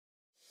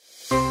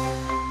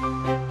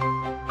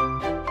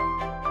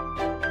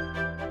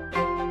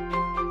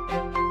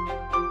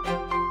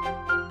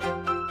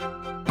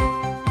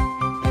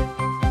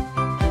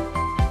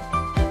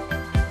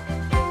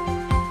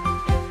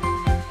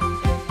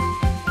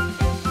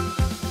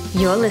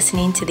You're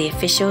listening to the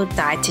official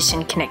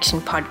Dietitian Connection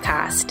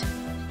podcast.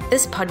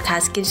 This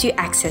podcast gives you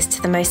access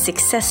to the most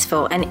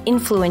successful and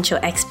influential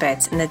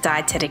experts in the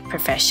dietetic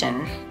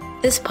profession.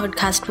 This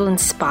podcast will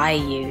inspire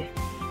you,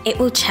 it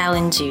will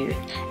challenge you,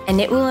 and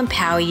it will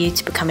empower you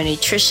to become a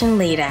nutrition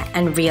leader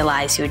and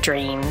realize your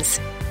dreams.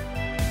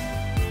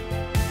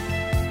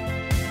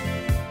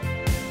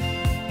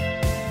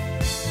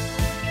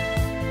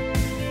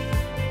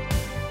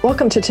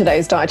 Welcome to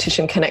today's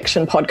Dietitian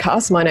Connection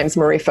podcast. My name is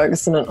Marie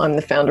Ferguson and I'm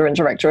the founder and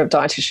director of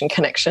Dietitian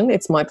Connection.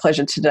 It's my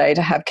pleasure today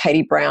to have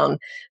Katie Brown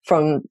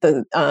from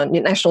the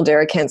National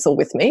Dairy Council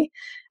with me.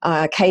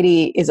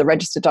 Katie is a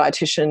registered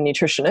dietitian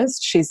nutritionist.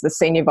 She's the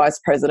Senior Vice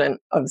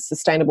President of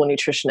Sustainable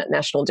Nutrition at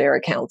National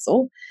Dairy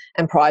Council.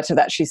 And prior to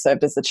that, she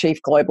served as the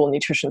Chief Global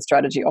Nutrition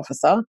Strategy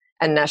Officer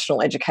and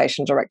National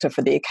Education Director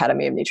for the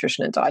Academy of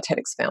Nutrition and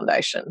Dietetics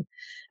Foundation.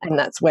 And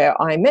that's where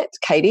I met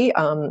Katie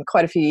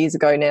quite a few years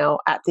ago now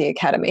at the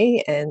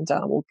Academy. And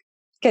we'll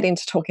get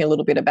into talking a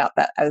little bit about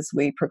that as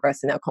we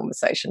progress in our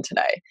conversation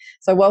today.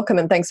 So welcome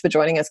and thanks for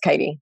joining us,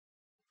 Katie.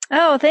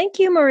 Oh, thank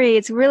you, Marie.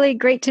 It's really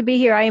great to be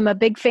here. I am a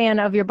big fan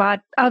of your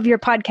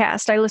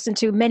podcast. I listen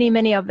to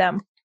many of them.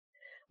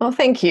 Well,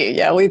 thank you.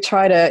 Yeah, we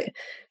try to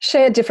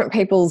share different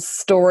people's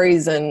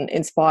stories and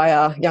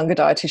inspire younger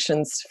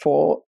dietitians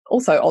for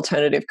also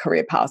alternative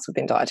career paths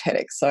within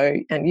dietetics. So,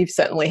 and you've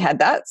certainly had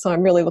that. So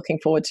I'm really looking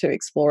forward to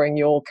exploring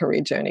your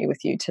career journey with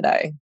you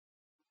today.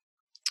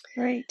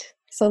 Great.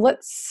 So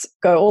let's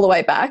go all the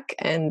way back.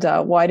 And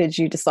why did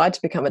you decide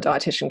to become a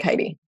dietitian,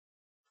 Katie?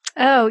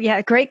 Oh,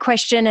 yeah, great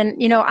question.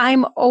 And,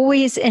 I'm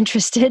always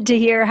interested to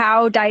hear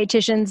how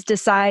dietitians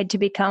decide to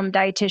become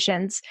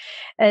dietitians.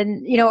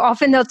 And,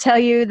 often they'll tell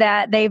you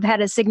that they've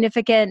had a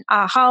significant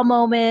aha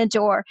moment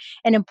or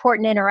an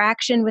important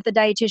interaction with a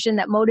dietitian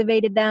that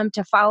motivated them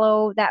to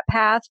follow that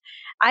path.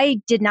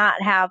 I did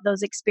not have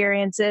those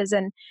experiences,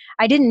 and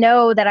I didn't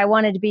know that I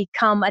wanted to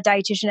become a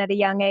dietitian at a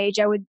young age.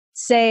 I would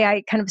say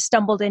I kind of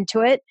stumbled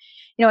into it.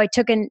 I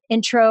took an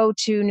intro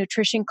to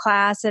nutrition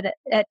class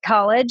at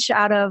college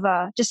out of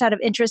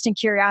interest and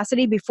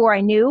curiosity before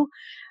I knew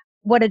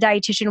what a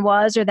dietitian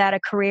was or that a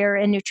career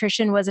in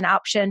nutrition was an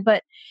option.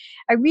 But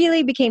I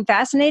really became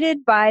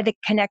fascinated by the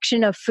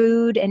connection of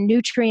food and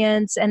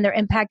nutrients and their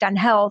impact on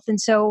health.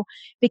 And so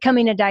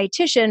becoming a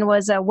dietitian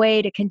was a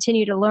way to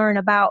continue to learn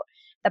about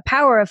the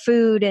power of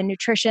food and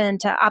nutrition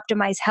to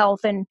optimize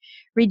health and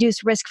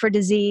reduce risk for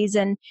disease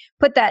and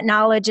put that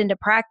knowledge into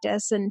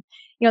practice. And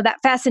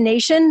that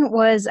fascination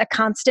was a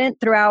constant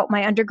throughout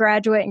my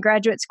undergraduate and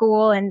graduate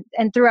school and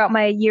throughout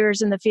my years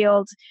in the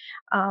field.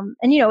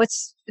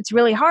 It's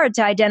really hard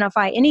to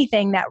identify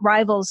anything that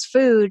rivals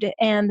food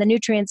and the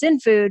nutrients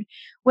in food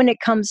when it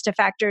comes to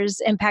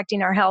factors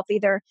impacting our health,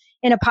 either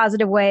in a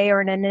positive way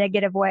or in a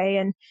negative way.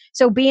 And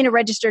so being a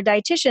registered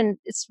dietitian,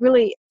 it's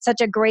really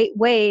such a great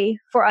way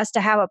for us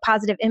to have a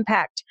positive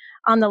impact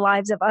on the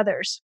lives of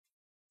others.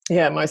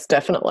 Yeah, most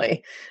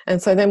definitely.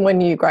 And so then when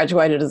you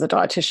graduated as a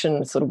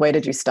dietitian, sort of where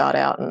did you start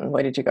out and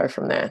where did you go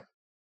from there?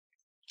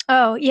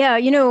 Oh, yeah.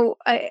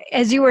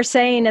 As you were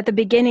saying at the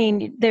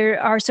beginning, there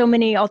are so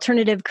many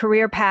alternative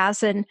career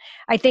paths. And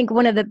I think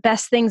one of the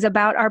best things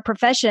about our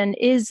profession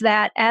is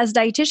that as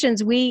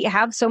dietitians, we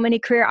have so many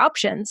career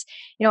options.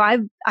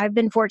 I've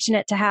been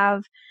fortunate to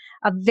have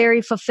a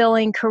very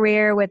fulfilling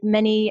career with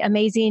many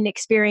amazing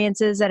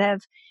experiences that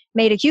have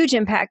made a huge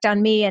impact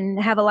on me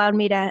and have allowed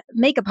me to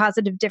make a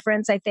positive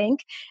difference, I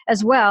think,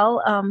 as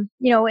well.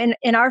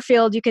 In our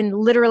field, you can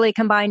literally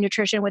combine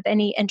nutrition with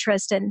any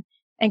interest and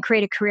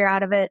create a career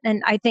out of it.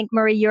 And I think,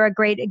 Marie, you're a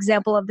great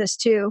example of this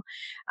too.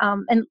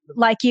 And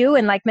like you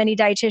and like many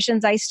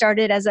dietitians, I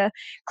started as a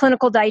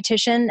clinical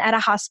dietitian at a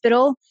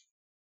hospital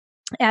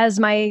as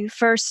my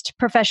first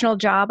professional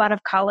job out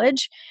of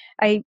college.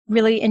 I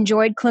really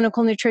enjoyed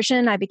clinical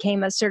nutrition. I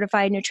became a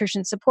certified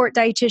nutrition support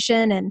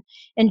dietitian and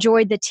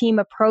enjoyed the team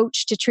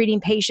approach to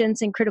treating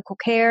patients in critical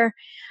care.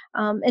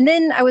 And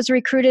then I was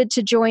recruited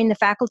to join the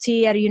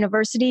faculty at a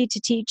university to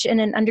teach in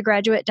an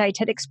undergraduate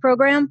dietetics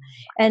program.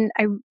 And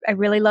I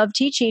really love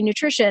teaching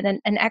nutrition.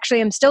 And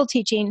actually, I'm still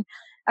teaching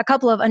a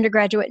couple of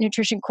undergraduate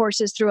nutrition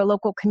courses through a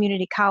local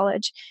community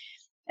college.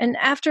 And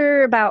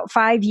after about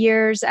 5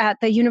 years at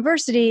the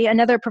university,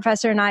 another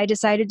professor and I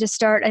decided to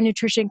start a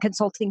nutrition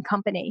consulting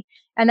company.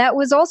 And that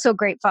was also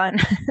great fun.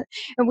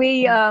 And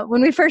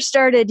when we first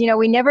started,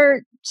 we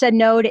never said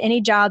no to any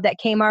job that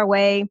came our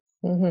way.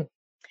 Mm-hmm.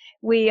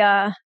 We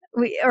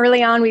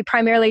early on, we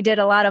primarily did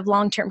a lot of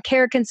long-term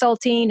care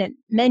consulting and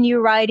menu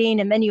writing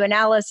and menu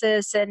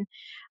analysis. And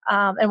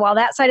while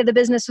that side of the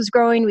business was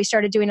growing, we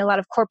started doing a lot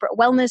of corporate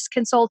wellness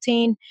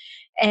consulting.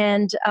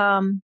 And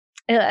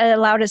it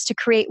allowed us to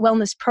create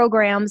wellness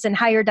programs and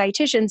hire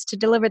dietitians to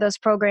deliver those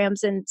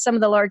programs in some of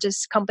the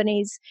largest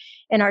companies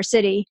in our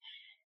city.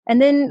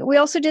 And then we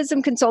also did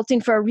some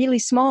consulting for a really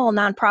small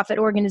nonprofit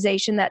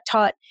organization that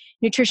taught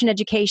nutrition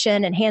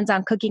education and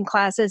hands-on cooking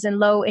classes in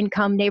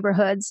low-income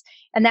neighborhoods.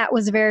 And that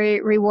was very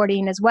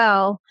rewarding as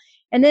well.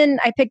 And then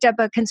I picked up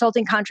a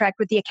consulting contract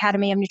with the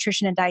Academy of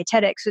Nutrition and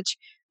Dietetics, which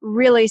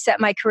really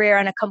set my career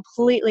on a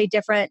completely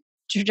different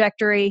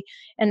trajectory.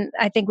 And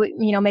I think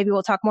maybe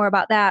we'll talk more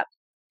about that.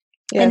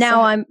 Yeah, and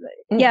now I'm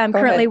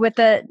currently ahead. with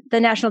the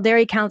National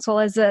Dairy Council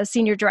as a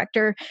senior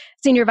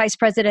vice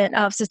president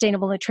of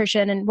sustainable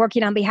nutrition, and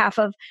working on behalf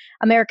of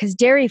America's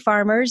dairy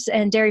farmers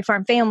and dairy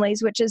farm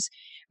families, which is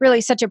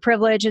really such a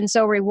privilege and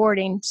so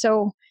rewarding.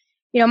 So,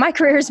 my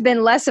career has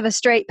been less of a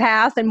straight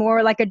path and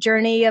more like a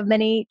journey of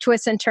many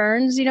twists and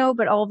turns,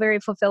 but all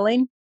very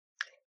fulfilling.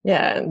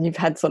 Yeah, and you've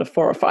had sort of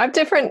 4 or 5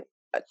 different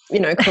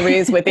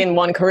careers within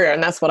one career,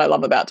 and that's what I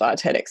love about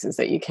dietetics, is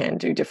that you can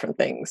do different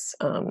things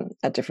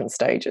at different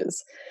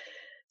stages.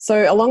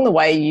 So along the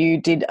way,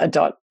 you did a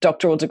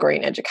doctoral degree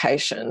in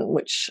education,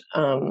 which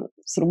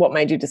sort of what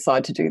made you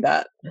decide to do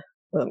that?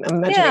 I'm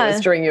imagining it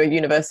was during your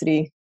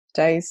university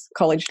days,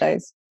 college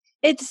days.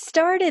 It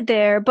started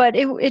there, but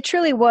it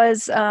truly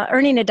was,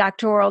 earning a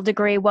doctoral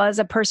degree was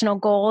a personal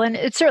goal, and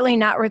it's certainly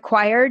not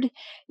required,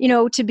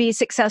 to be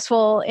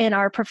successful in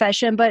our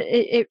profession, but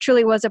it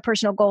truly was a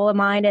personal goal of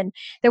mine. And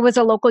there was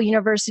a local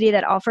university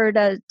that offered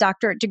a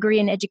doctorate degree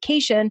in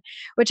education,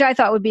 which I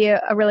thought would be a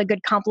really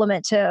good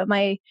complement to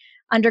my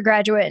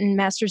undergraduate and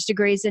master's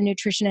degrees in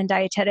nutrition and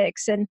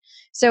dietetics. And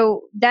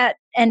so that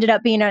ended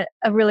up being a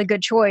really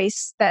good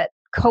choice. That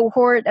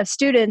cohort of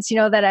students,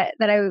 that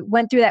I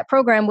went through that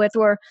program with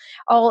were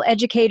all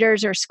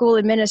educators or school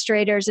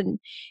administrators and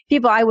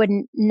people I would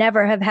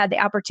never have had the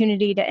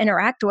opportunity to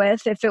interact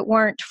with if it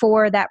weren't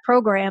for that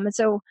program. And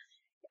so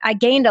I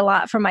gained a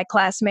lot from my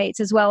classmates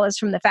as well as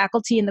from the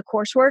faculty and the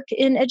coursework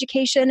in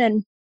education.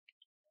 And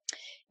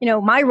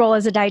my role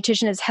as a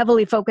dietitian is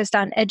heavily focused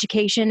on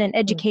education and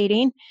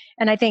educating.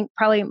 And I think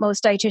probably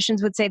most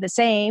dietitians would say the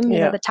same.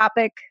 The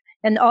topic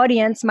and the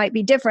audience might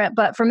be different,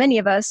 but for many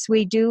of us,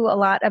 we do a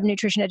lot of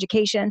nutrition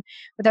education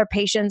with our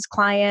patients,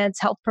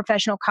 clients, health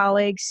professional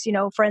colleagues,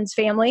 friends,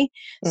 family.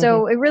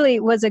 So it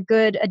really was a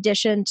good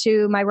addition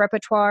to my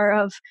repertoire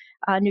of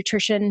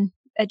nutrition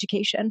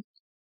education.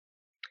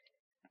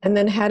 And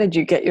then how did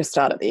you get your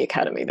start at the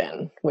academy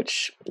then,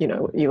 which,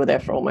 you were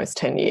there for almost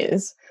 10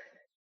 years?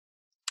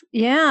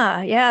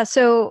 Yeah.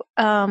 So,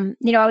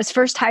 I was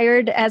first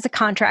hired as a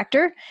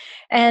contractor,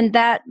 and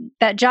that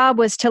job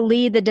was to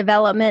lead the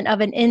development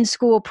of an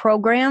in-school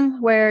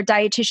program where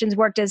dietitians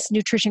worked as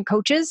nutrition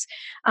coaches.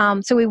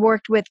 So we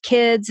worked with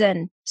kids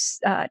and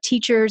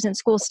teachers and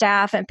school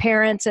staff and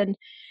parents and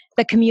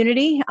the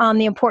community on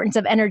the importance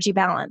of energy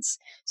balance.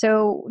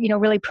 So,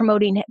 really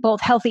promoting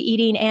both healthy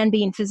eating and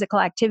being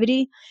physical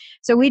activity.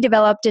 So we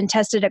developed and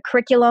tested a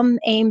curriculum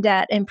aimed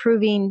at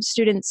improving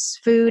students'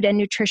 food and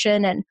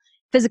nutrition and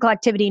physical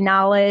activity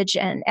knowledge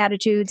and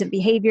attitudes and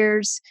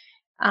behaviors.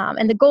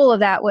 And the goal of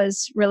that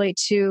was really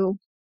to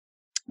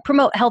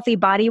promote healthy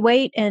body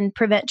weight and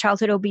prevent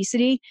childhood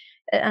obesity.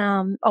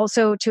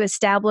 Also to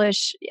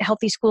establish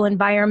healthy school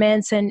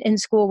environments and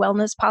in-school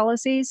wellness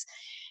policies.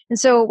 And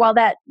so while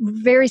that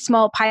very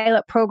small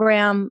pilot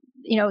program,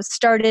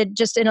 started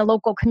just in a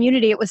local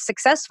community, it was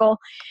successful.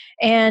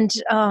 And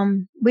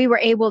we were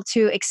able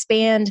to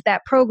expand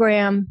that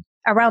program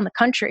around the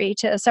country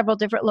to several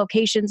different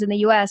locations in the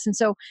U.S. And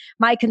so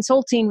my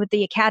consulting with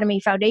the Academy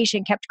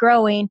Foundation kept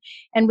growing.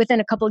 And within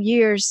a couple of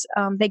years,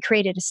 they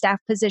created a staff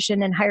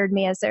position and hired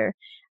me as their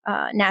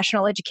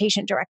national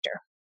education director.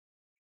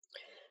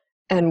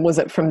 And was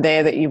it from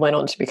there that you went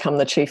on to become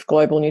the Chief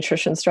Global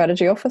Nutrition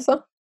Strategy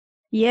Officer?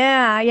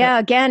 Yeah.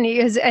 Again,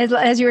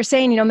 as you were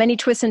saying, many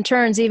twists and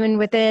turns, even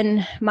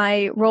within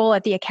my role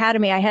at the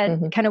Academy, I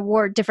had kind of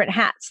wore different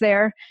hats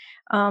there.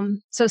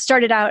 So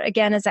started out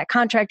again as that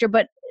contractor,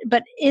 but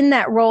in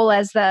that role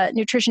as the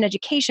nutrition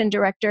education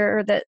director,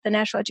 or the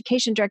national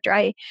education director,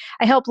 I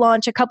helped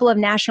launch a couple of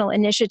national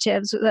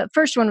initiatives. The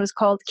first one was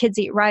called Kids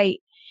Eat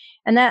Right.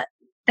 And that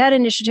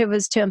initiative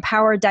was to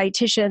empower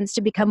dietitians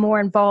to become more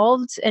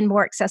involved and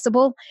more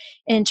accessible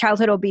in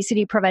childhood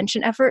obesity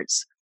prevention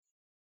efforts.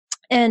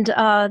 And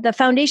the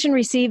foundation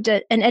received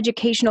an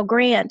educational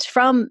grant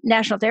from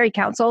National Dairy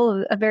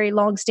Council, a very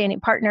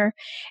long-standing partner.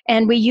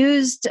 And we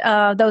used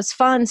those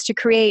funds to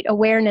create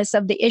awareness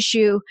of the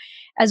issue,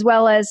 as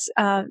well as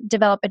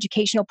develop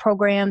educational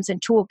programs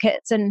and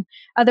toolkits and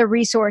other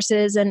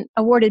resources, and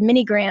awarded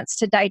mini grants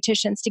to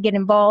dietitians to get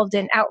involved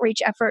in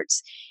outreach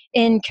efforts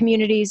in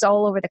communities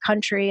all over the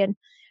country. And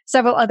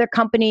several other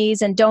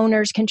companies and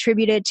donors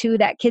contributed to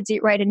that Kids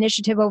Eat Right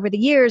initiative over the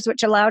years,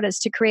 which allowed us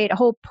to create a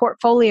whole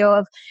portfolio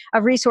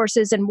of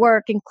resources and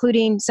work,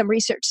 including some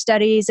research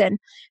studies and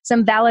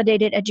some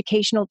validated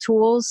educational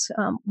tools,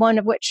 one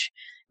of which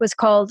was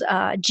called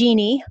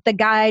Genie, the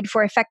Guide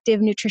for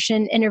Effective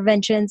Nutrition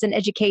Interventions and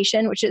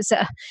Education, which is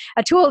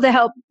a tool to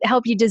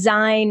help you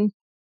design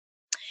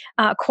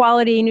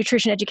quality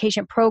nutrition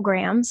education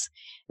programs.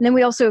 And then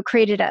we also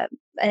created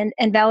and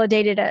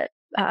validated a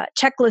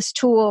checklist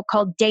tool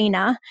called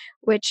Dana,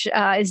 which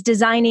is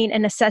designing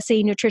and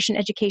assessing nutrition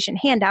education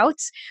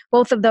handouts.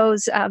 Both of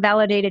those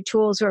validated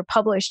tools were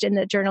published in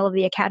the Journal of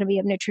the Academy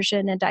of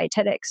Nutrition and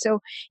Dietetics. So,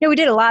 we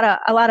did a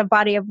lot of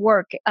body of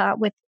work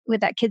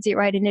with that Kids Eat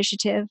Right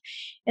initiative.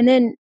 And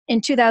then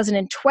in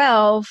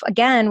 2012,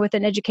 again with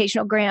an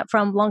educational grant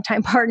from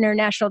longtime partner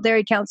National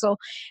Dairy Council,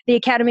 the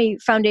Academy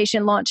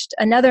Foundation launched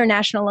another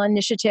national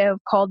initiative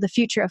called the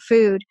Future of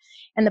Food.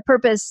 And the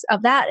purpose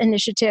of that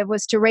initiative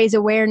was to raise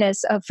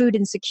awareness of food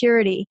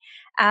insecurity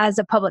as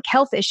a public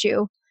health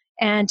issue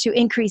and to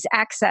increase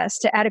access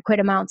to adequate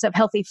amounts of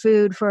healthy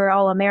food for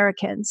all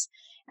Americans.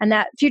 And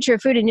that Future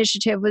of Food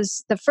initiative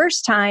was the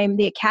first time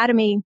the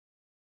Academy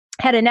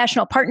had a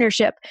national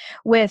partnership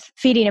with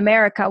Feeding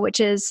America, which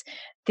is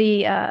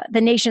the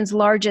nation's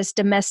largest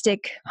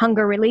domestic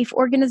hunger relief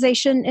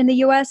organization in the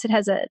U.S. It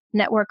has a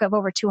network of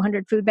over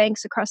 200 food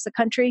banks across the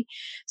country.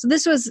 So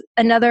this was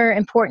another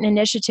important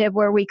initiative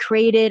where we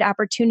created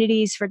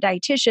opportunities for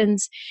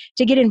dietitians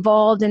to get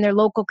involved in their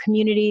local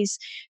communities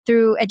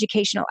through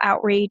educational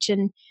outreach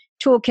and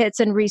toolkits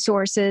and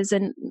resources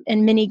and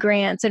mini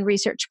grants and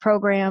research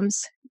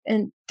programs.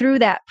 And through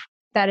that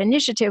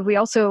initiative, we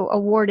also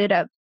awarded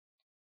a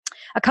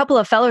couple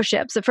of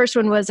fellowships. The first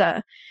one was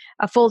a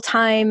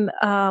full-time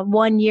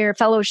 1-year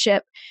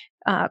fellowship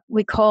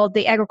we called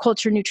the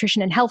Agriculture,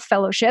 Nutrition, and Health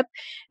Fellowship,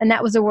 and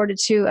that was awarded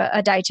to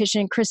a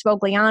dietitian, Chris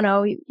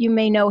Bogliano. You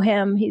may know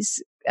him.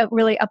 He's a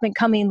really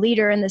up-and-coming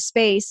leader in the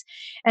space,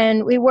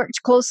 and we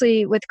worked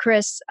closely with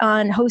Chris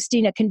on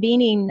hosting a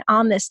convening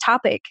on this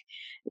topic,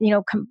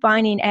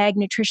 combining ag,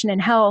 nutrition,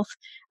 and health.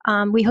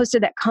 We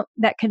hosted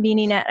that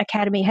convening at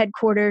Academy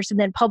headquarters and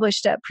then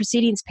published a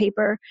proceedings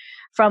paper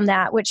from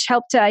that, which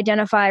helped to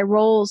identify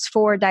roles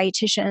for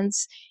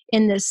dietitians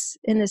in this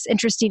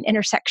interesting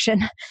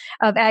intersection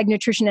of ag,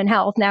 nutrition, and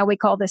health. Now we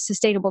call this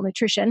sustainable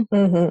nutrition.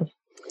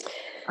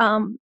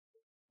 Mm-hmm.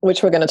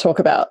 Which we're going to talk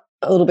about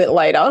a little bit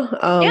later.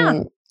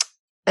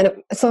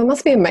 So it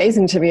must be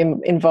amazing to be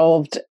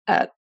involved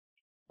at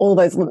all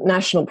those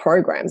national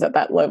programs at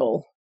that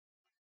level.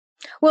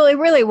 Well, it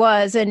really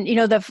was. And,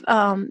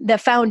 the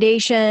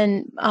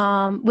foundation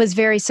was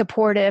very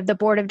supportive. The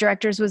board of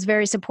directors was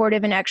very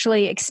supportive and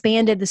actually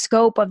expanded the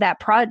scope of that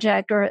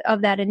project or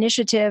of that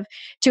initiative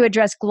to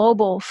address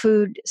global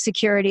food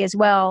security as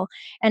well.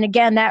 And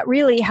again, that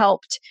really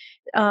helped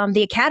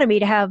the Academy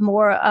to have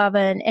more of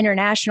an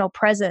international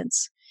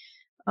presence.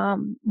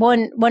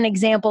 One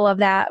example of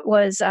that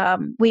was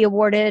we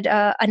awarded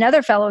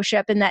another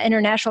fellowship in that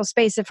international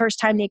space. The first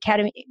time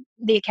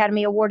the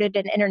Academy awarded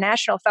an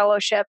international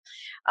fellowship,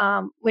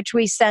 which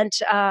we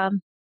sent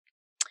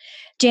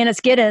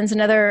Janice Giddens,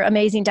 another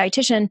amazing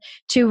dietitian,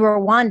 to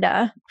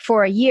Rwanda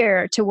for a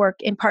year to work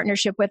in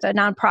partnership with a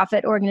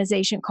nonprofit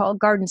organization called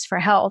Gardens for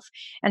Health.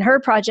 And her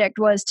project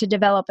was to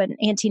develop an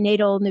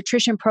antenatal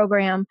nutrition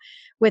program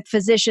with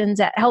physicians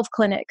at health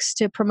clinics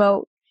to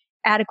promote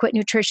adequate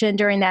nutrition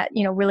during that,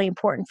 really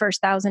important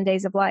first 1,000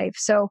 days of life.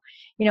 So,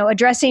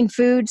 addressing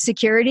food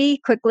security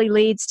quickly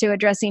leads to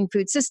addressing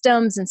food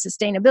systems and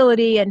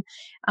sustainability. And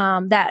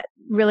that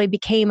really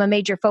became a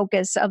major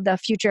focus of the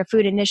Future of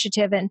Food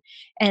initiative and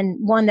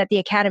one that the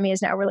Academy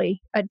is now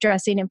really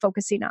addressing and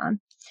focusing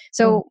on.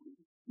 So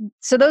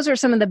those are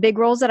some of the big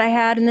roles that I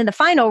had. And then the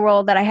final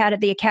role that I had at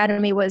the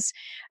Academy was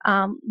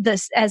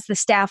as the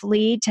staff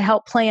lead to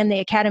help plan the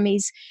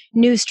Academy's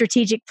new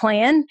strategic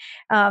plan.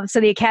 So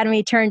the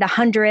Academy turned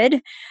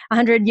 100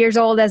 years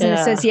old as an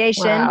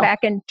association back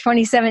in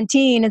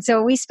 2017. And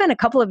so we spent a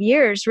couple of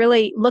years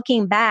really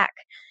looking back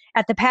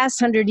at the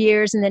past 100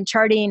 years and then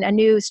charting a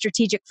new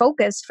strategic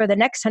focus for the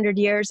next 100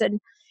 years. And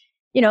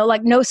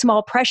like no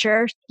small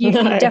pressure. You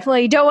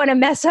definitely don't want to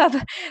mess up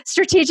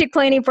strategic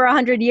planning for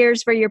 100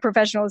 years for your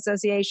professional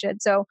association.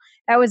 So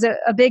that was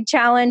a big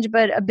challenge,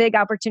 but a big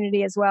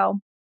opportunity as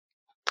well.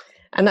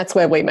 And that's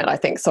where we met, I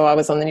think. So I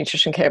was on the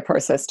Nutrition Care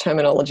Process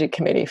Terminology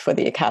Committee for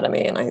the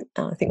Academy, and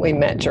I think we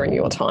met during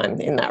your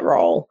time in that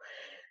role.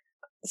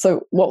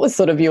 So what was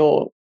sort of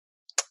your,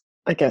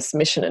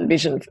 mission and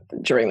vision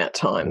during that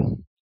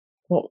time?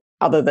 Well,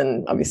 other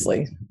than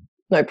obviously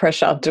no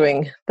pressure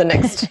doing the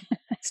next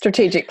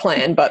strategic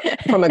plan, but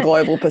from a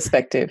global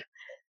perspective.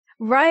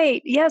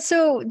 Right. Yeah.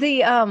 So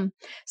the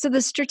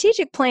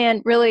strategic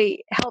plan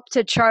really helped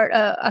to chart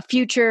a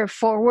future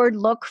forward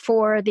look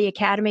for the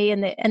Academy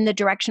and the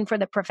direction for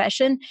the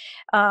profession.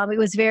 It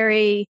was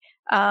very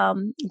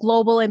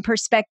global in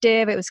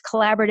perspective. It was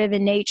collaborative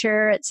in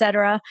nature, et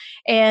cetera.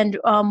 And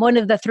one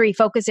of the 3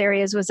 focus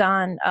areas was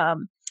on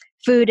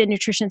food and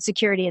nutrition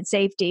security and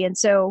safety. And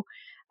so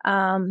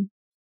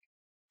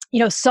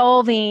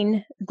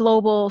solving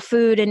global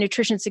food and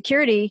nutrition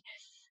security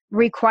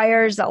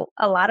requires a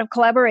lot of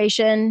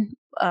collaboration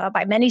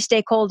by many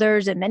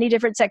stakeholders in many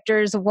different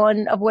sectors,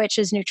 one of which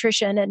is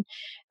nutrition. And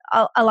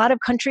a lot of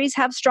countries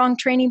have strong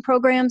training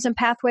programs and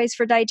pathways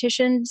for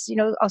dietitians.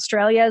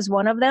 Australia is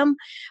one of them,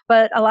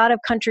 but a lot of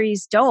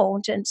countries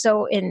don't. And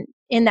so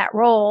in that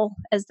role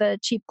as the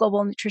Chief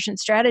Global Nutrition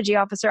Strategy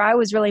Officer, I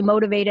was really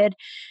motivated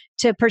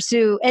to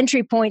pursue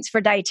entry points for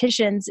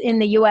dietitians in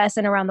the U.S.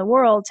 and around the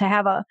world to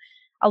have a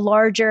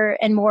larger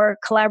and more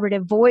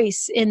collaborative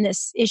voice in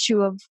this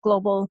issue of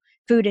global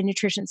food and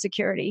nutrition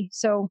security.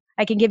 So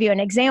I can give you an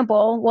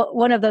example.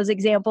 One of those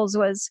examples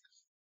was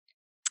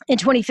in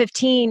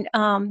 2015,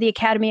 the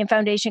Academy and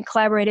Foundation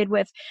collaborated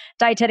with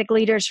dietetic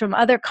leaders from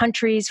other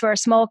countries for a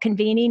small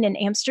convening in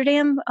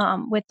Amsterdam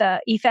with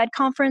the EFAD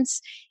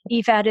conference.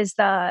 EFAD is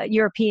the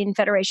European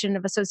Federation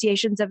of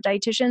Associations of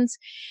Dietitians.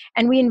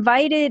 And we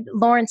invited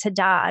Lawrence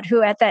Haddad,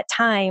 who at that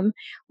time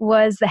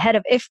was the head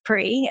of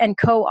IFPRI and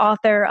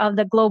co-author of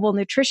the Global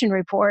Nutrition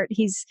Report.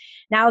 He's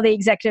now the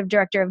executive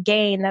director of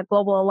GAIN, the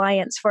Global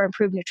Alliance for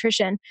Improved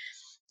Nutrition.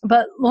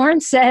 But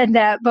Lawrence said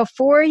that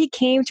before he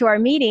came to our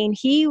meeting,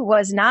 he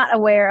was not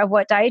aware of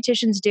what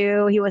dietitians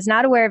do. He was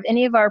not aware of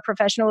any of our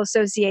professional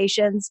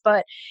associations.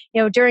 But,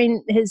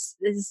 during his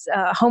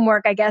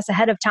homework, I guess,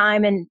 ahead of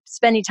time and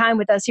spending time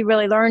with us, he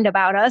really learned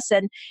about us.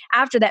 And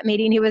after that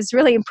meeting, he was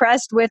really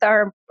impressed with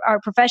our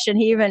profession.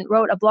 He even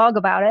wrote a blog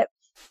about it.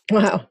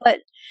 Wow.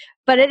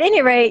 But at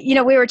any rate,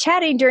 we were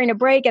chatting during a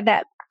break at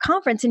that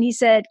conference, and he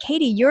said,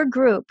 Katie, your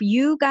group,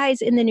 you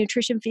guys in the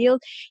nutrition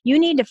field, you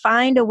need to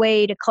find a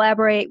way to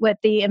collaborate with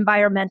the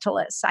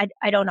environmentalists.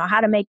 I don't know how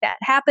to make that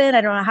happen.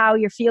 I don't know how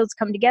your fields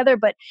come together,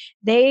 but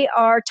they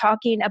are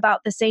talking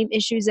about the same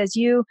issues as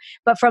you,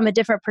 but from a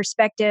different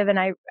perspective. And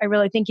I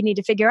really think you need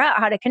to figure out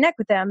how to connect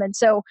with them. And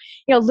so,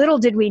 little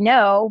did we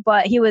know,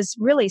 but he was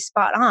really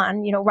spot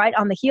on. Right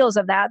on the heels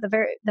of that,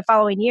 the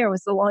following year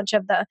was the launch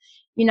of the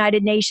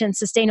United Nations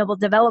Sustainable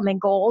Development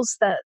Goals,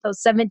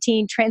 those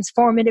 17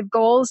 transformative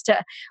goals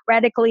to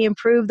radically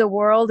improve the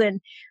world and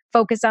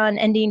focus on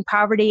ending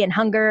poverty and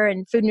hunger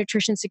and food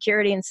nutrition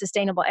security and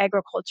sustainable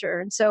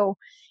agriculture. And so,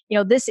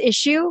 this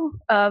issue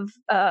of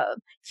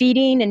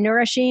feeding and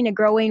nourishing a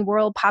growing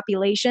world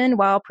population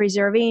while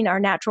preserving our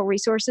natural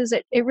resources,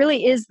 it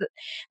really is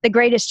the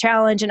greatest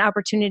challenge and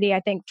opportunity, I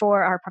think,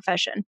 for our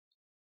profession.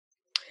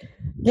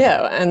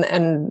 Yeah,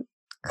 and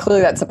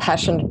clearly that's a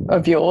passion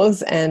of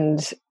yours,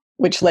 and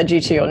which led you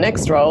to your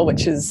next role,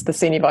 which is the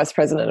Senior Vice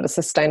President of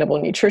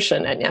Sustainable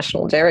Nutrition at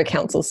National Dairy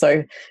Council.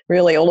 So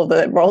really all of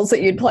the roles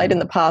that you'd played in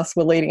the past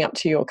were leading up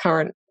to your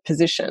current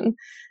position.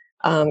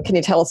 Can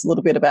you tell us a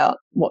little bit about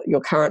what your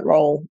current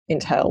role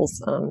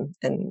entails? And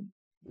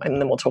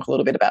then we'll talk a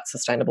little bit about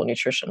sustainable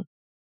nutrition.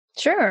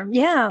 Sure.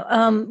 Yeah.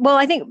 Well,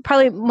 I think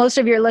probably most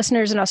of your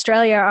listeners in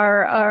Australia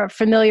are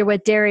familiar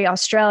with Dairy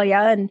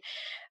Australia.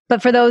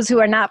 But for those who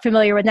are not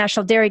familiar with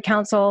National Dairy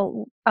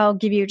Council, I'll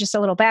give you just a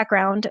little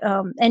background.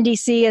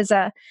 NDC is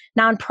a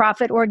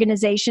nonprofit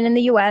organization in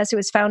the U.S. It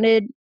was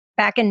founded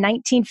back in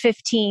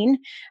 1915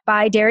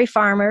 by dairy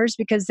farmers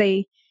because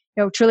they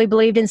truly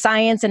believed in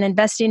science and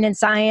investing in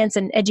science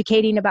and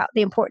educating about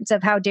the importance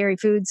of how dairy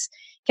foods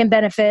can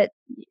benefit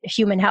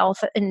human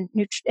health and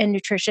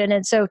nutrition.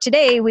 And so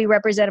today we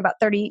represent about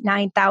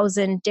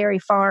 39,000 dairy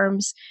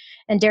farms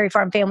and dairy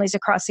farm families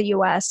across the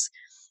U.S.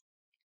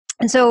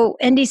 And so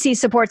NDC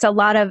supports a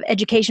lot of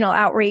educational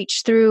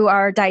outreach through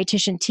our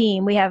dietitian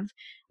team. We have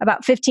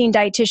about 15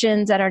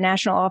 dietitians at our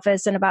national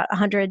office and about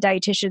 100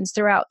 dietitians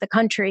throughout the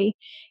country.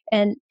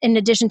 And in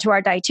addition to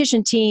our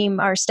dietitian team,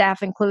 our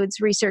staff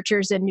includes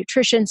researchers in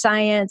nutrition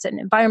science and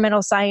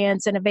environmental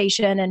science,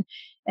 innovation,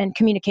 and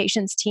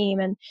communications team.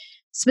 And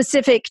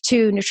specific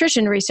to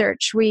nutrition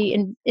research,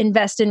 we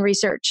invest in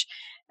research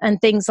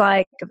and things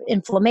like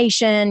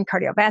inflammation,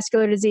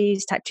 cardiovascular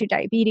disease, type 2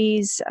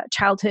 diabetes,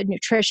 childhood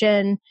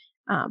nutrition,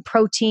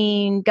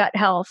 protein, gut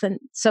health, and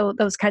so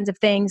those kinds of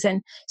things.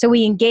 And so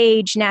we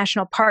engage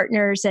national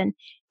partners and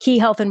key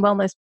health and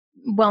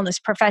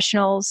wellness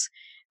professionals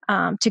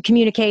to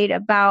communicate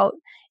about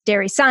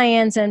dairy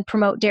science and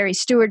promote dairy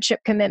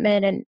stewardship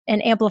commitment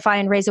and amplify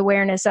and raise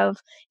awareness of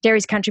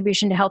dairy's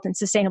contribution to health and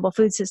sustainable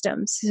food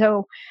systems.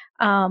 So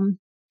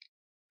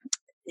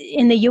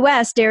in the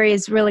U.S.,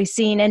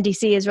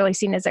 NDC is really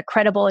seen as a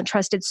credible and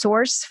trusted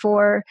source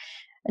for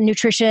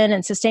nutrition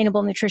and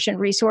sustainable nutrition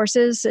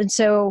resources. And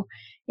so,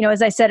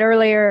 as I said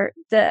earlier,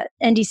 the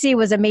NDC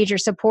was a major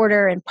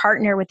supporter and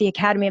partner with the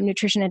Academy of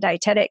Nutrition and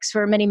Dietetics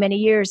for many, many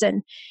years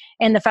and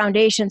the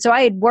foundation. So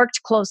I had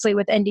worked closely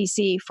with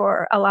NDC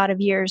for a lot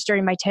of years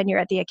during my tenure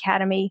at the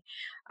Academy.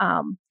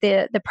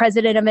 The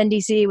president of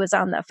NDC was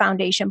on the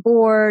foundation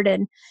board.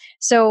 And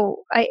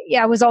so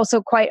I was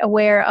also quite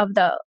aware of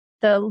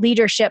the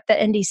leadership that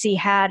NDC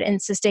had in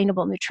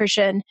sustainable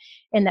nutrition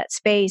in that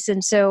space.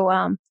 And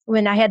so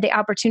when I had the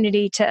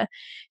opportunity to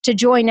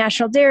join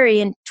National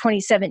Dairy in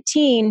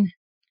 2017,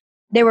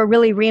 they were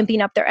really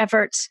ramping up their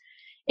efforts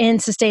in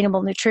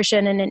sustainable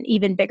nutrition in an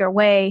even bigger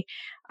way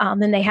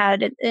than they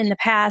had in the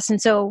past.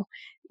 And so,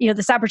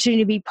 this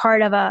opportunity to be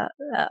part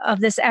of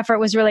this effort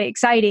was really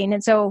exciting.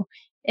 And so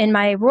in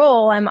my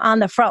role, I'm on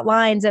the front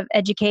lines of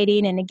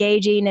educating and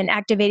engaging and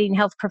activating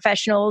health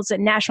professionals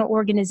and national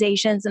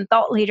organizations and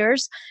thought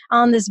leaders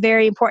on this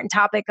very important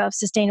topic of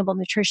sustainable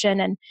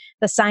nutrition and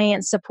the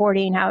science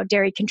supporting how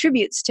dairy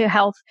contributes to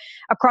health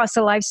across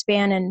the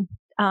lifespan and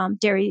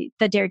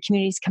the dairy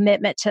community's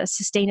commitment to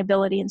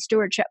sustainability and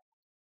stewardship.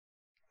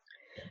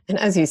 And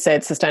as you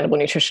said, sustainable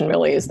nutrition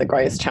really is the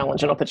greatest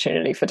challenge and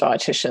opportunity for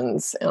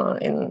dietitians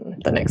in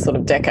the next sort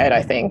of decade,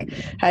 I think.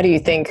 How do you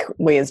think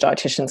we as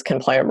dietitians can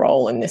play a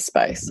role in this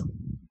space?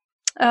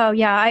 Oh,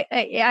 yeah,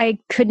 I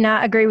could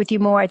not agree with you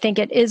more. I think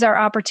it is our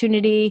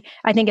opportunity.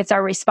 I think it's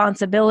our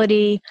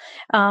responsibility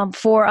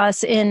for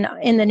us in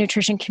the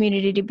nutrition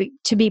community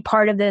to be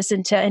part of this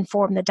and to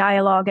inform the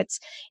dialogue.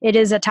 It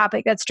is a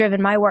topic that's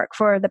driven my work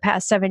for the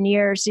past 7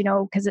 years,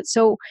 because it's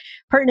so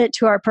pertinent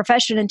to our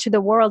profession and to the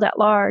world at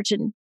large.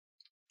 And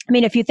I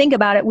mean, if you think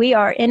about it, we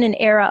are in an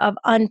era of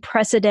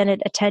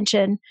unprecedented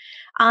attention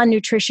on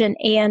nutrition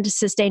and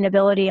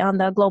sustainability on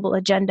the global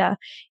agenda.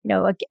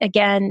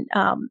 Again,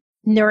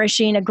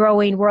 nourishing a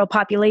growing world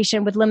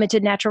population with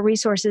limited natural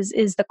resources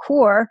is the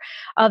core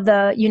of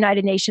the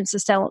United Nations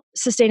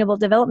Sustainable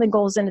Development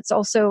Goals, and it's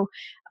also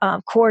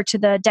core to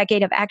the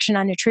Decade of Action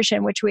on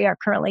Nutrition, which we are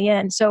currently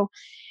in. So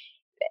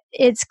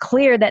it's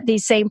clear that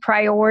these same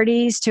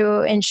priorities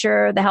to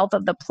ensure the health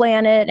of the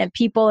planet and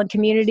people and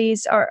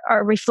communities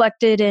are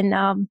reflected in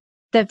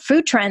the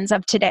food trends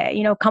of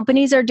today.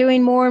 Companies are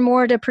doing more and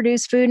more to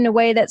produce food in a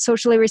way that's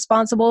socially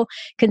responsible.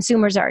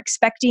 Consumers are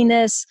expecting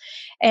this,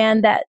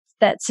 and that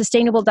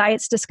sustainable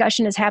diets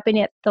discussion is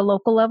happening at the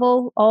local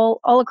level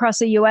all across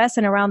the U.S.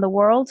 and around the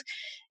world.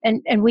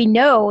 And we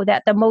know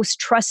that the most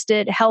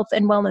trusted health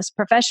and wellness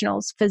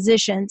professionals,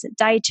 physicians, and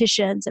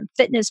dietitians, and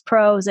fitness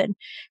pros, and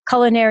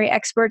culinary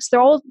experts,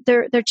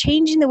 they're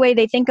changing the way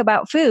they think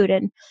about food.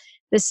 And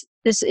this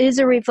is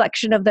a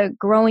reflection of the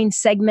growing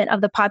segment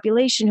of the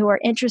population who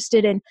are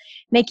interested in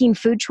making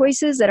food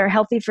choices that are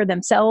healthy for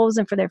themselves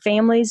and for their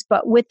families,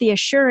 but with the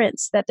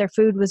assurance that their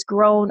food was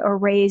grown or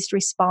raised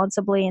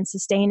responsibly and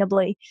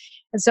sustainably.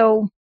 And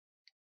so,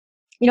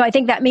 I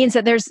think that means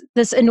that there's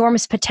this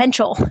enormous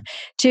potential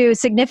to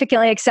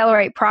significantly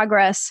accelerate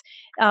progress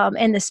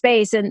in the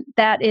space. And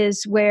that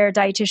is where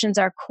dietitians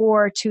are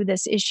core to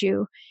this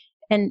issue.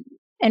 And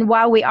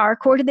while we are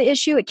core to the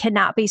issue, it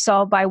cannot be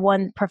solved by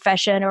one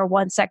profession or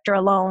one sector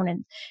alone.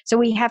 And so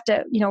we have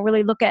to,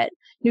 really look at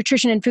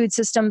nutrition and food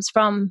systems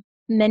from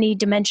many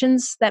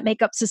dimensions that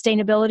make up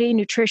sustainability.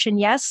 Nutrition,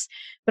 yes,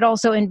 but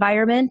also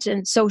environment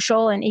and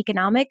social and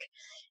economic.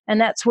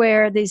 And that's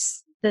where the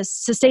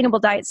sustainable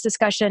diets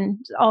discussion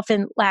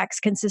often lacks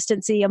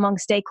consistency among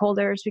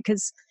stakeholders,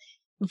 because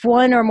if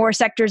one or more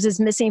sectors is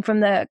missing from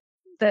the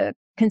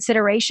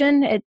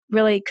consideration, it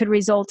really could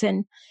result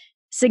in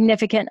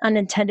significant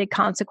unintended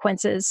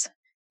consequences,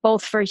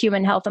 both for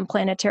human health and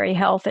planetary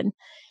health. And,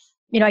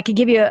 I could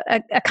give you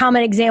a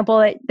common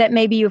example that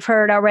maybe you've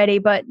heard already,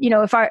 but,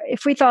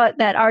 if we thought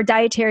that our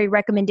dietary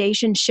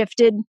recommendations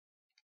shifted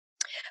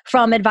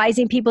from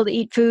advising people to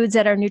eat foods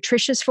that are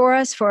nutritious for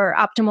us for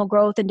optimal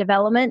growth and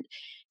development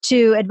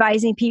to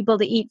advising people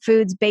to eat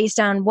foods based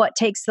on what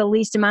takes the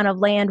least amount of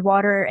land,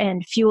 water,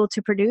 and fuel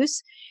to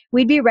produce,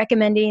 we'd be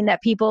recommending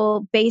that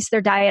people base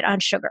their diet on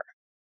sugar.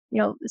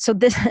 So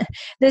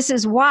this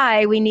is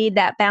why we need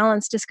that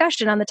balanced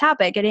discussion on the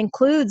topic. It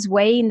includes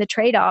weighing the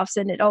trade-offs,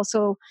 and it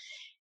also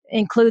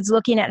includes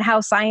looking at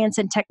how science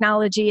and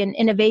technology and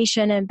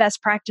innovation and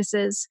best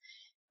practices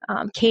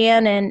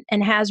can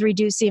and has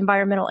reduced the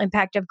environmental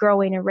impact of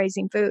growing and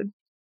raising food.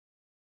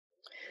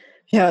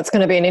 Yeah, it's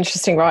going to be an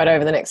interesting ride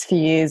over the next few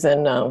years,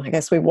 and I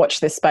guess we watch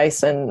this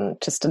space and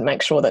just to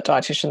make sure that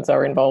dietitians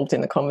are involved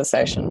in the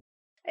conversation.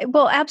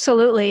 Well,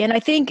 absolutely. And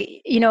I think,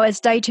 as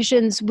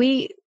dietitians,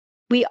 we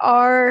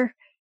are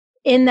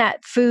in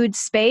that food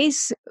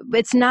space.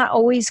 It's not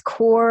always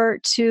core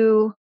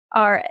to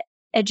our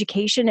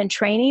education and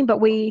training, but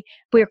we're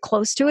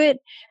close to it.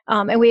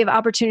 And we have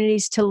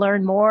opportunities to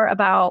learn more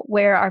about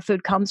where our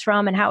food comes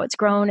from and how it's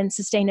grown and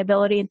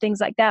sustainability and things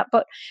like that.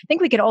 But I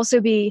think we could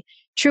also be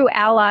true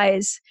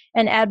allies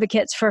and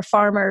advocates for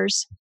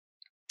farmers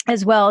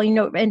as well.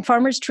 And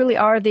farmers truly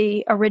are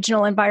the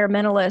original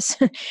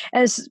environmentalists,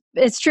 as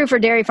it's true for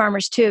dairy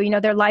farmers too.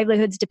 Their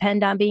livelihoods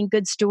depend on being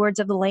good stewards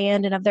of the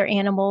land and of their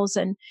animals.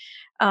 And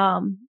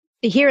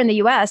here in the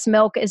U.S.,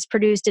 milk is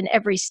produced in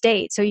every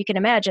state. So you can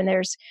imagine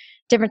there's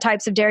different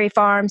types of dairy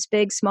farms,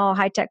 big, small,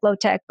 high tech, low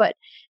tech. But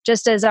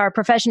just as our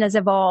profession has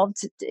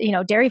evolved,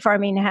 dairy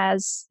farming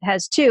has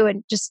too.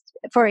 And just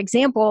for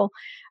example,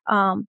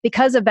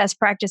 because of best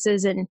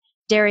practices in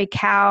dairy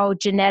cow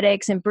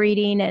genetics and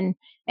breeding and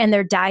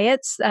their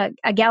diets,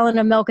 a gallon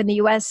of milk in the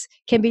U.S.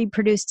 can be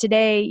produced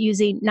today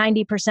using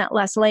 90%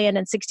 less land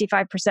and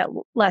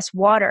 65% less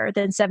water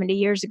than 70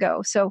 years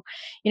ago. So,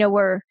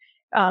 we're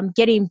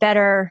getting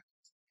better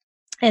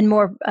and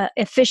more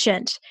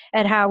efficient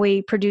at how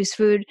we produce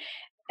food,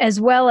 as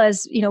well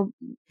as,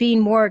 being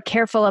more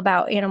careful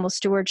about animal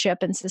stewardship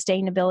and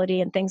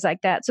sustainability and things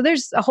like that. So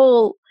there's a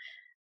whole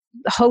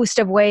host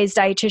of ways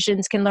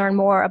dietitians can learn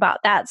more about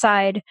that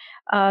side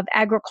of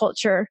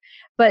agriculture.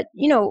 But,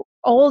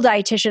 all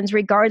dietitians,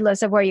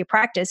 regardless of where you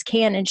practice,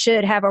 can and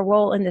should have a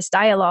role in this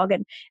dialogue.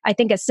 And I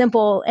think a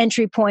simple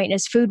entry point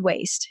is food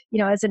waste,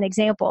 as an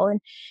example. And,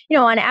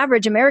 on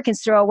average,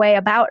 Americans throw away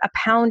about a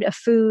pound of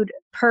food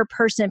per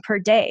person per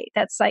day.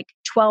 That's like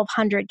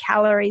 1,200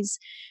 calories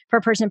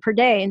per person per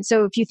day. And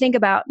so if you think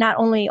about not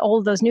only all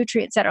of those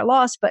nutrients that are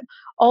lost, but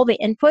all the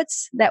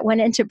inputs that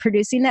went into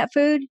producing that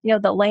food,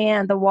 the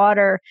land, the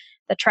water,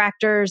 the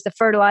tractors, the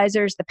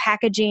fertilizers, the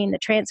packaging, the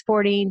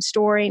transporting,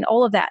 storing,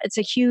 all of that. It's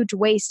a huge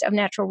waste of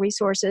natural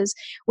resources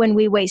when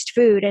we waste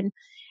food. And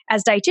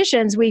as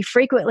dietitians, we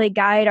frequently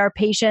guide our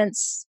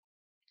patients,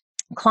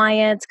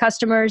 clients,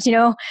 customers,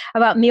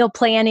 about meal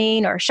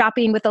planning or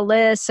shopping with a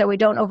list so we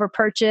don't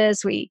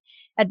overpurchase. We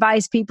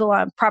advise people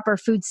on proper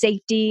food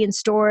safety and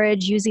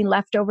storage, using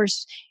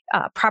leftovers,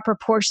 proper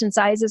portion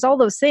sizes, all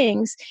those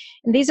things.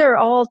 And these are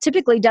all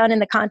typically done in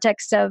the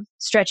context of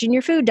stretching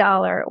your food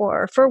dollar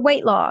or for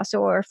weight loss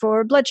or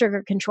for blood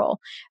sugar control.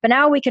 But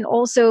now we can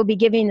also be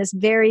giving this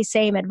very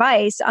same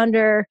advice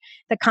under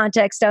the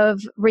context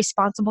of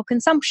responsible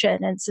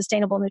consumption and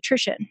sustainable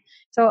nutrition.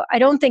 So I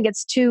don't think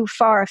it's too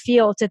far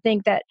afield to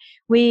think that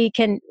we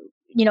can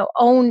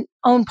own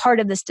part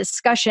of this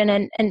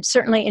discussion and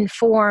certainly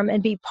inform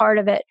and be part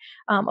of it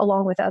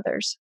along with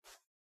others.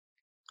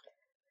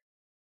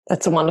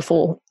 That's a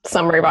wonderful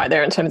summary right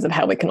there in terms of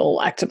how we can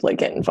all actively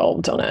get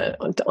involved on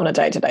a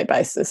day-to-day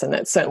basis. And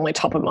that's certainly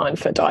top of mind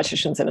for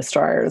dietitians in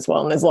Australia as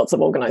well. And there's lots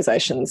of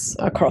organisations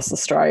across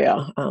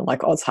Australia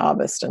like Oz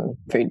Harvest and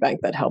Food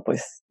Bank that help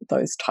with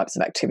those types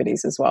of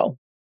activities as well.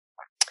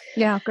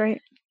 Yeah,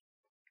 great.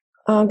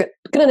 I'm going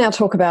to now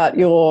talk about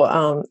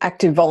your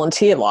active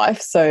volunteer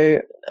life.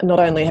 So not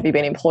only have you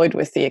been employed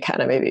with the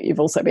Academy, but you've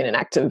also been an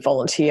active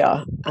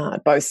volunteer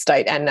at both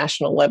state and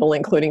national level,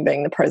 including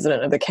being the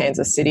president of the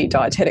Kansas City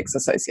Dietetics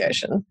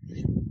Association.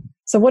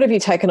 So what have you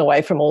taken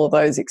away from all of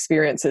those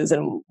experiences,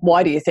 and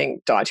why do you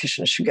think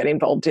dietitians should get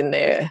involved in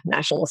their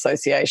national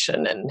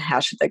association, and how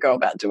should they go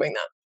about doing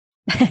that?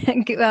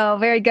 Well,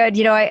 very good.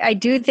 I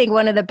do think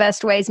one of the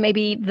best ways,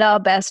 maybe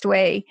the best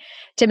way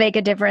to make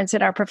a difference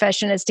in our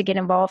profession is to get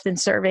involved in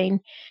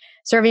serving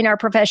our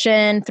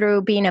profession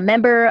through being a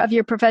member of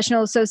your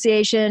professional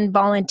association,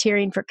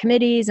 volunteering for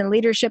committees and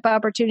leadership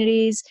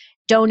opportunities,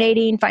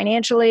 donating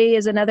financially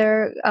is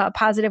another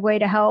positive way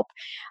to help.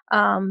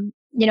 And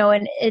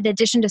in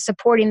addition to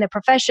supporting the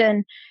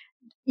profession,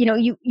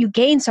 you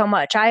gain so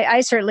much. I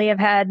certainly have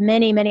had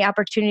many, many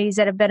opportunities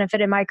that have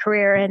benefited my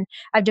career, and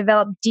I've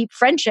developed deep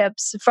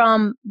friendships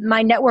from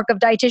my network of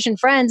dietitian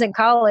friends and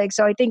colleagues.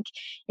 So I think,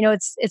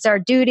 it's our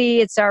duty,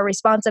 it's our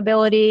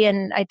responsibility,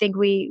 and I think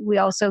we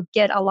also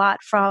get a lot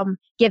from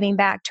giving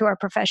back to our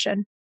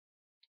profession.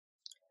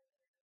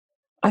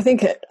 I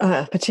think,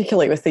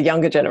 particularly with the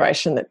younger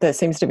generation, that there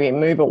seems to be a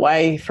move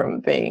away from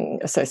being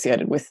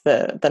associated with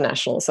the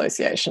National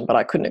Association, but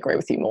I couldn't agree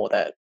with you more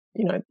that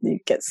you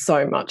get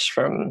so much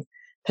from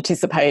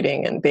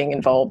participating and being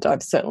involved.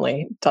 I've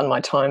certainly done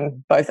my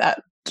time both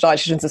at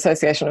Dietitians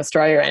Association of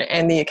Australia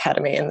and the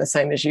Academy, and the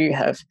same as you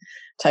have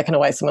taken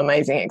away some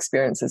amazing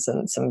experiences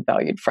and some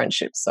valued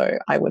friendships. So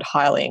I would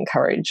highly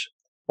encourage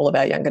all of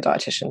our younger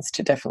dietitians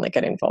to definitely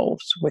get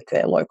involved with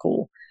their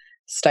local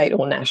state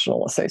or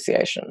national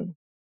association.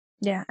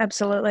 Yeah,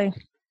 absolutely.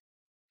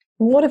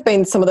 What have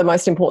been some of the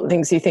most important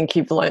things you think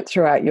you've learnt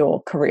throughout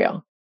your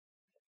career?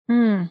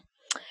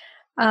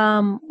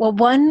 Well,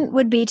 one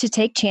would be to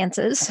take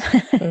chances.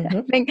 Mm-hmm.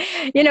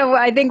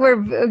 I think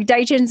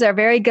dietitians are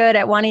very good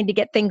at wanting to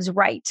get things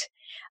right.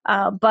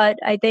 But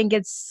I think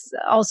it's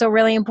also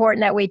really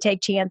important that we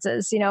take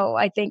chances.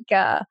 I think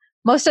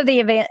most of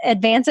the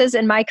advances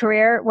in my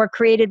career were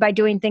created by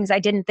doing things I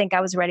didn't think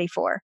I was ready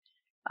for.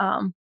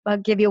 I'll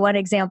give you one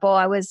example.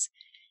 I was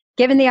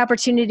given the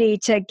opportunity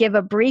to give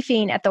a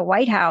briefing at the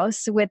White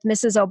House with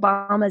Mrs.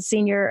 Obama's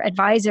senior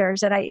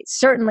advisors, and I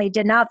certainly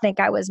did not think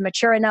I was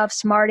mature enough,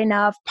 smart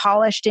enough,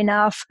 polished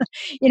enough,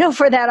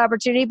 for that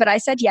opportunity. But I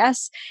said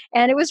yes,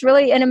 and it was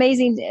really an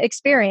amazing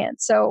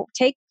experience. So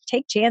take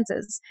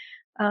chances.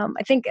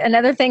 I think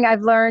another thing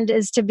I've learned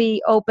is to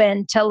be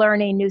open to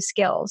learning new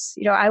skills.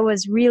 I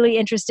was really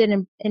interested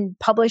in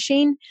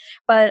publishing,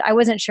 but I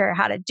wasn't sure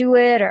how to do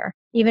it or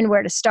even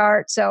where to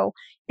start. So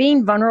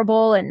being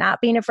vulnerable and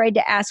not being afraid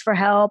to ask for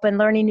help and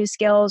learning new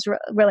skills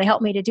really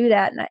helped me to do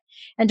that.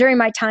 And during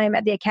my time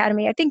at the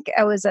Academy, I think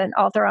I was an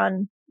author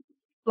on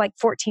like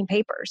 14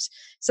 papers.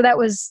 So that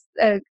was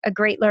a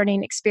great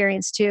learning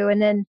experience too.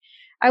 And then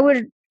I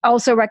would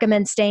also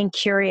recommend staying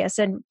curious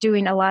and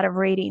doing a lot of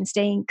reading,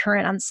 staying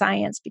current on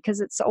science, because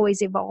it's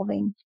always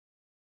evolving.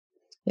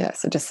 Yeah,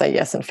 so just say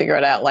yes and figure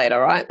it out later,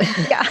 right?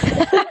 Yeah,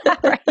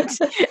 right.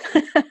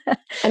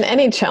 And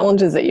any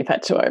challenges that you've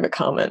had to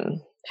overcome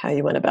and how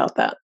you went about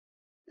that?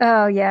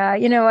 Oh, yeah.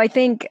 I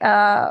think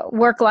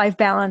work-life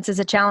balance is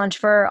a challenge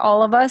for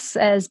all of us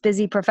as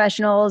busy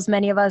professionals,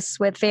 many of us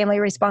with family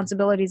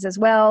responsibilities as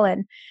well.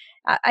 And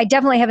I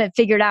definitely haven't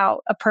figured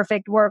out a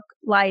perfect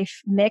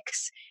work-life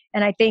mix.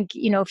 And I think,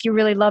 if you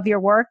really love your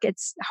work,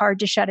 it's hard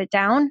to shut it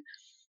down.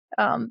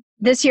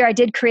 This year, I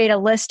did create a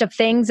list of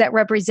things that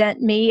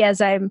represent me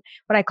as I'm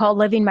what I call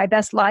living my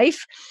best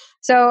life.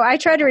 So I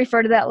try to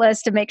refer to that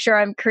list to make sure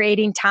I'm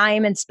creating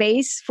time and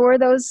space for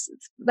those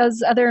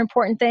other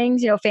important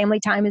things. Family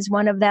time is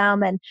one of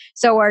them, and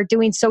so are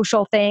doing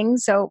social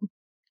things. So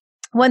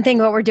one thing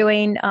what we're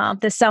doing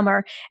this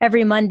summer,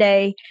 every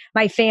Monday,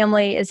 my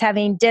family is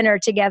having dinner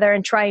together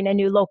and trying a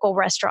new local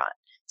restaurant.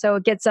 So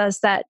it gets us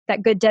that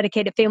good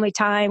dedicated family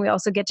time. We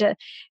also get to,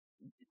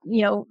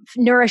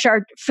 nourish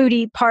our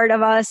foodie part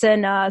of us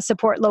and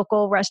support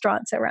local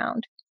restaurants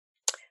around.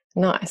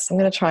 Nice. I'm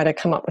going to try to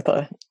come up with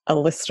a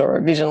list or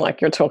a vision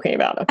like you're talking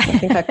about. I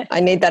think I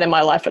need that in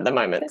my life at the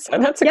moment. So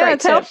that's a great tip.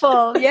 It's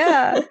helpful.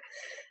 Yeah.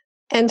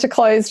 And to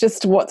close,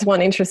 just what's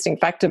one interesting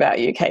fact about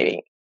you,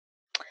 Katie?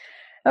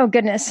 Oh,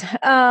 goodness.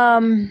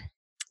 I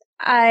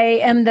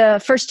am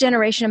the first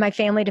generation of my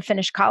family to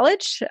finish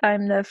college.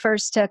 I'm the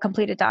first to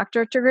complete a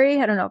doctorate degree.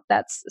 I don't know if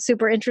that's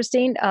super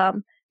interesting,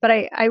 but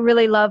I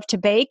really love to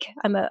bake.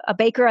 I'm a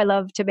baker. I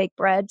love to bake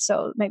bread.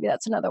 So maybe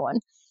that's another one.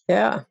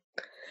 Yeah.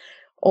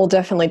 All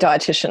definitely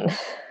dietitian.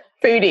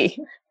 Foodie.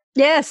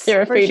 Yes.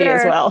 You're a foodie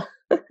as well.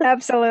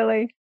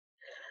 Absolutely.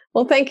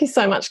 Well, thank you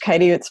so much,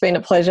 Katie. It's been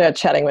a pleasure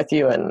chatting with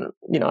you. And,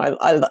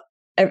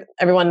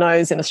 everyone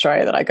knows in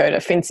Australia that I go to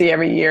FNCE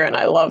every year, and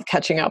I love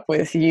catching up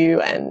with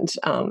you and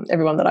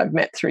everyone that I've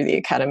met through the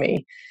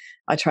Academy.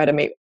 I try to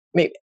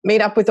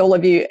meet up with all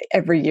of you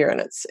every year,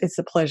 and it's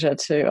a pleasure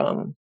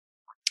to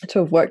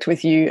have worked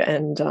with you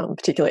and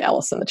particularly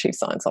Alison, the Chief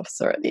Science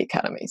Officer at the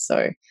Academy.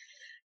 So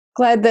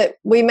glad that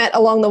we met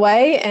along the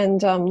way,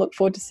 and look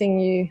forward to seeing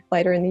you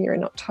later in the year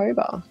in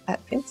October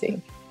at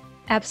FNCE.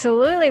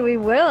 Absolutely, we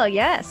will.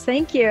 Yes,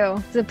 thank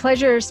you. It's a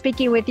pleasure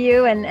speaking with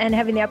you and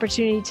having the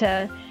opportunity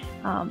to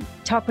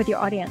talk with your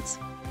audience.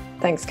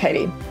 Thanks,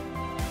 Katie.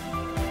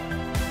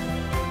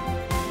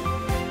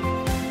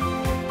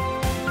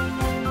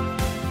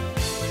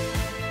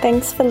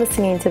 Thanks for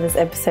listening to this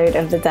episode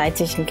of the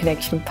Dietitian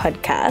Connection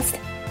podcast.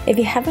 If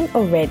you haven't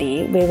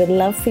already, we would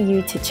love for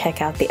you to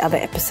check out the other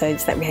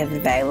episodes that we have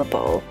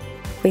available.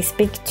 We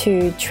speak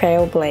to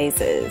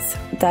trailblazers,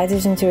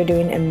 dietitians who are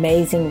doing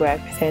amazing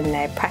work within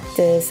their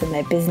practice and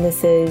their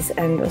businesses,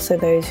 and also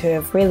those who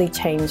have really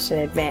changed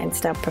and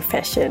advanced our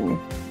profession.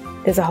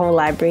 There's a whole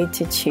library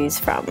to choose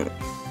from.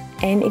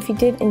 And if you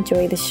did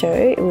enjoy the show,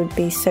 it would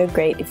be so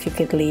great if you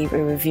could leave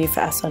a review for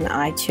us on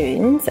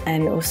iTunes,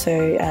 and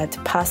also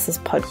to pass this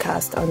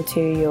podcast on to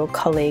your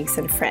colleagues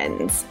and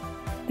friends.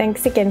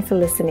 Thanks again for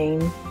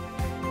listening.